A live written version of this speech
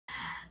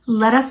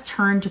Let us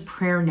turn to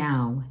prayer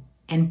now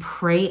and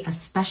pray a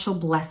special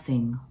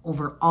blessing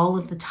over all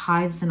of the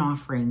tithes and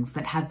offerings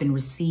that have been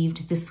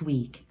received this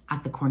week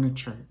at the Corner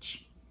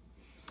Church.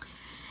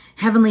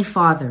 Heavenly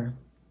Father,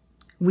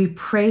 we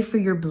pray for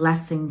your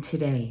blessing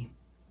today.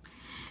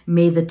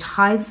 May the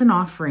tithes and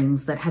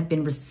offerings that have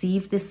been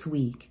received this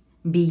week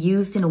be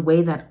used in a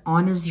way that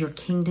honors your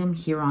kingdom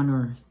here on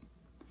earth.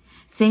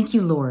 Thank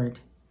you, Lord,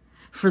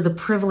 for the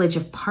privilege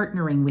of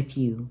partnering with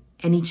you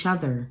and each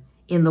other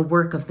in the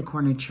work of the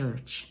Corner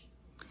Church.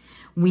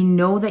 We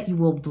know that you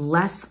will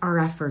bless our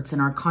efforts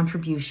and our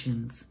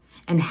contributions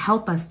and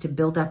help us to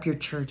build up your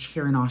church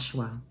here in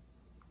Oshawa.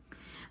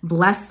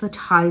 Bless the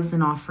tithes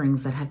and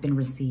offerings that have been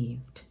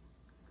received.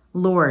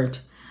 Lord,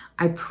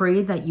 I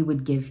pray that you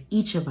would give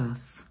each of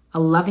us a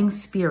loving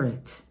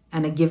spirit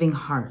and a giving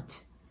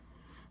heart.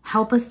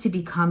 Help us to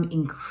become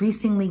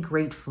increasingly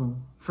grateful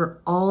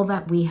for all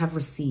that we have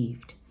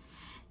received,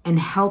 and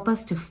help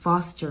us to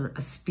foster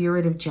a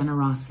spirit of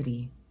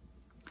generosity.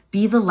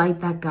 Be the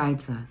light that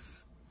guides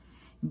us.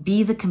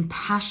 Be the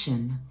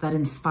compassion that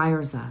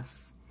inspires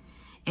us,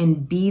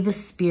 and be the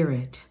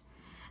spirit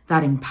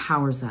that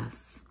empowers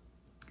us.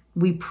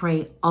 We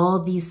pray all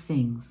these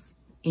things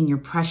in your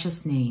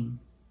precious name.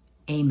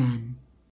 Amen.